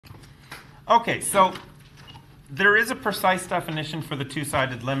Okay, so there is a precise definition for the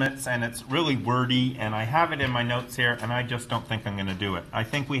two-sided limits, and it's really wordy, and I have it in my notes here, and I just don't think I'm going to do it. I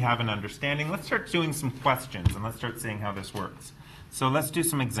think we have an understanding. Let's start doing some questions, and let's start seeing how this works. So let's do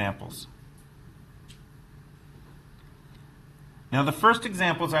some examples. Now, the first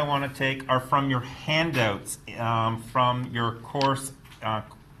examples I want to take are from your handouts, from your course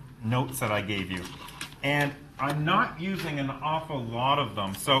notes that I gave you. And I'm not using an awful lot of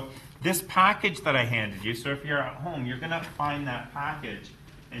them. So this package that I handed you, so if you're at home, you're going to find that package,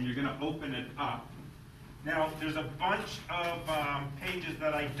 and you're going to open it up. Now, there's a bunch of pages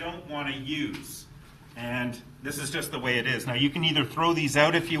that I don't want to use. And this is just the way it is. Now, you can either throw these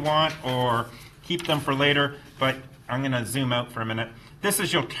out if you want or keep them for later, but I'm going to zoom out for a minute. This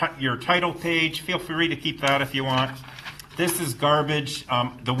is your title page. Feel free to keep that if you want. This is garbage.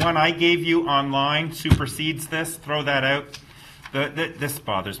 The one I gave you online supersedes this. Throw that out. This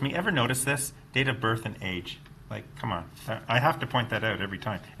bothers me. Ever notice this? Date of birth and age. Like, come on. I have to point that out every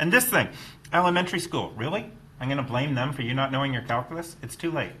time. And this thing, elementary school. Really? I'm going to blame them for you not knowing your calculus? It's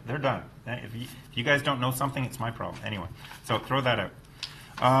too late. They're done. If you guys don't know something, it's my problem. Anyway, so throw that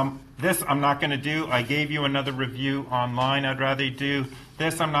out. This I'm not going to do. I gave you another review online. I'd rather you do.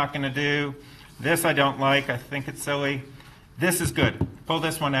 This I'm not going to do. This I don't like. I think it's silly. This is good. Pull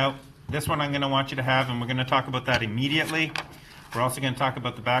this one out. This one I'm going to want you to have, and we're going to talk about that immediately. We're also going to talk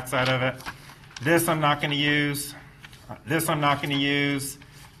about the backside of it. This I'm not going to use. This I'm not going to use.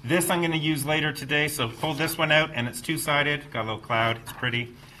 This I'm going to use later today, so pull this one out, and it's two-sided. Got a little cloud. It's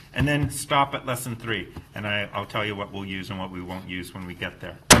pretty. And then stop at lesson 3, and I'll tell you what we'll use and what we won't use when we get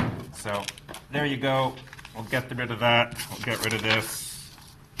there. So there you go. We'll get rid of that. We'll get rid of this.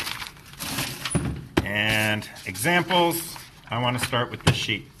 And examples. I want to start with this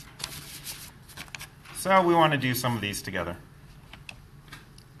sheet. So we want to do some of these together.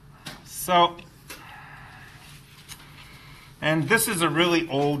 So, and this is a really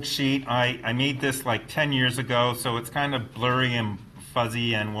old sheet. I made this like 10 years ago, so it's kind of blurry and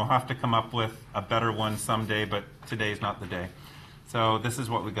fuzzy, and we'll have to come up with a better one someday, but today's not the day. So this is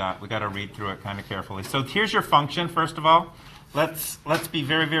what we got. We got to read through it kind of carefully. So here's your function, first of all. Let's be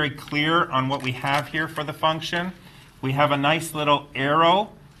very, very clear on what we have here for the function. We have a nice little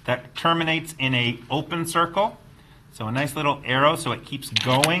arrow that terminates in an open circle. So a nice little arrow, so it keeps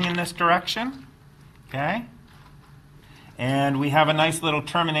going in this direction. Okay? And we have a nice little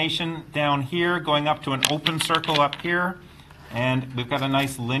termination down here going up to an open circle up here. And we've got a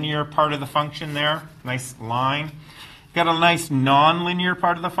nice linear part of the function there, nice line. We've got a nice non-linear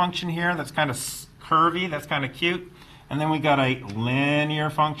part of the function here that's kind of curvy, that's kind of cute. And then we got a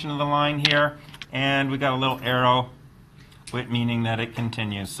linear function of the line here, and we got a little arrow, meaning that it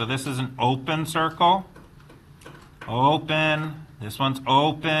continues. So this is an open circle. Open. This one's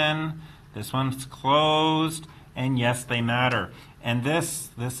open. This one's closed. And yes, they matter. And this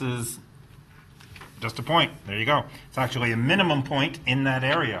is just a point. There you go. It's actually a minimum point in that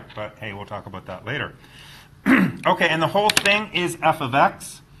area. But hey, we'll talk about that later. Okay, and the whole thing is f of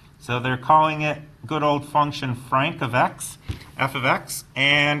x. So they're calling it good old function frank of x, f of x.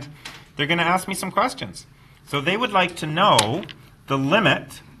 And they're going to ask me some questions. So they would like to know the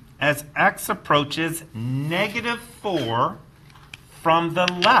limit as x approaches -4 from the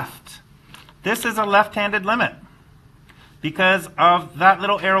left. This is a left-handed limit because of that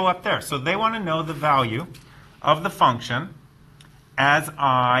little arrow up there. So they want to know the value of the function as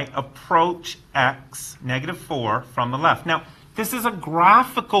I approach x, -4, from the left. Now, this is a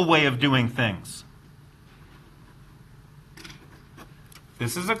graphical way of doing things.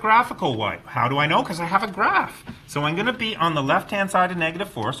 This is a graphical way. How do I know? Because I have a graph. So I'm going to be on the left-hand side of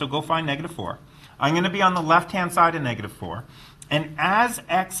 -4, so go find -4. I'm going to be on the left-hand side of -4. And as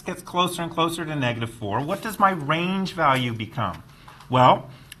x gets closer and closer to -4, what does my range value become?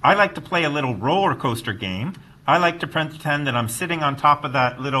 Well, I like to play a little roller coaster game. I like to pretend that I'm sitting on top of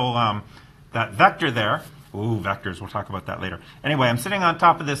that little that vector there. Ooh, vectors, we'll talk about that later. Anyway, I'm sitting on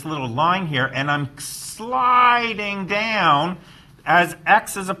top of this little line here, and I'm sliding down as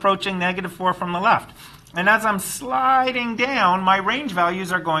x is approaching -4 from the left. And as I'm sliding down, my range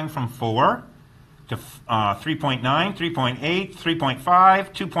values are going from 4 to 3.9, 3.8,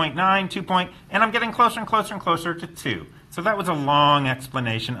 3.5, 2.9, 2. And I'm getting closer and closer and closer to 2. So that was a long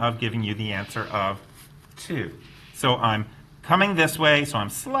explanation of giving you the answer of 2. So I'm coming this way, so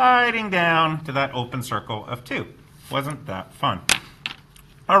I'm sliding down to that open circle of 2. Wasn't that fun?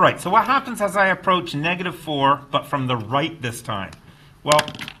 All right, so what happens as I approach -4, but from the right this time? Well,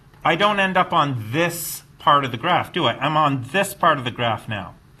 I don't end up on this part of the graph, do I? I'm on this part of the graph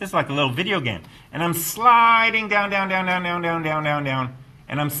now. This is like a little video game. And I'm sliding down, down, down, down, down, down, down, down, down.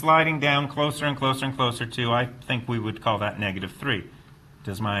 And I'm sliding down closer and closer and closer to, I think we would call that -3.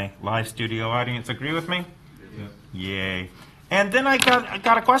 Does my live studio audience agree with me? Yeah. Yay. And then I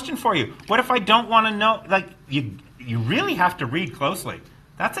got a question for you. What if I don't want to know, like, you really have to read closely.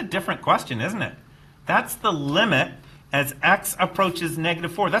 That's a different question, isn't it? That's the limit as x approaches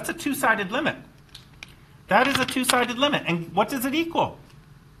 -4. That's a two-sided limit. That is a two-sided limit. And what does it equal?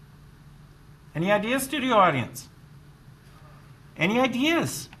 Any ideas, studio audience? Any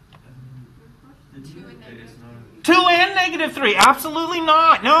ideas? 2 and -3. Absolutely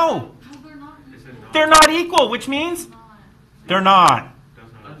not. No. They're not equal, which means they're not.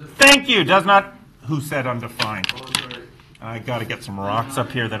 Thank you. Does not. Who said undefined? I got to get some rocks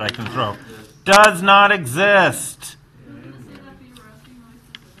up here that I can throw. Does not exist.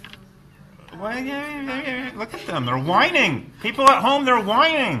 Well, yeah, look at them. They're whining. People at home, they're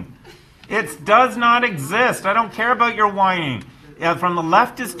whining. It does not exist. I don't care about your whining. From the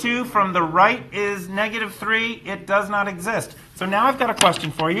left is 2, from the right is -3. It does not exist. So now I've got a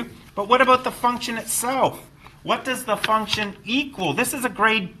question for you. But what about the function itself? What does the function equal? This is a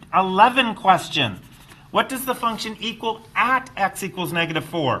grade 11 question. What does the function equal at x equals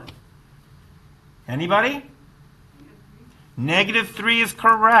 -4? Anybody? -3 is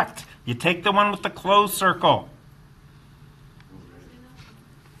correct. You take the one with the closed circle.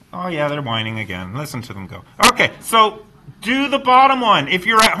 Oh yeah, they're whining again. Listen to them go. Okay, so do the bottom one. If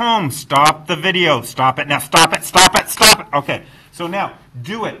you're at home, stop the video. Stop it now. Stop it, stop it, stop it. Okay, so now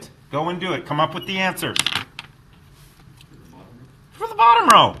do it. Go and do it. Come up with the answers. For the bottom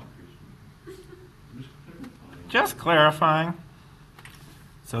row. Just clarifying.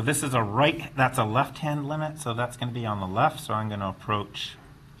 So this is a right, that's a left-hand limit, so that's going to be on the left, so I'm going to approach.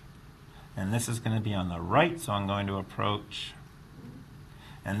 And this is going to be on the right, so I'm going to approach.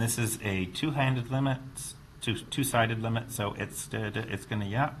 And this is a two-handed limit, two-sided limit, so it's going to,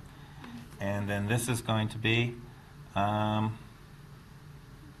 yeah. And then this is going to be, and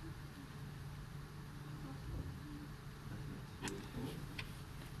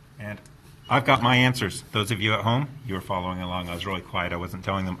I've got my answers. Those of you at home, you were following along. I was really quiet. I wasn't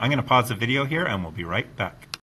telling them. I'm going to pause the video here, and we'll be right back.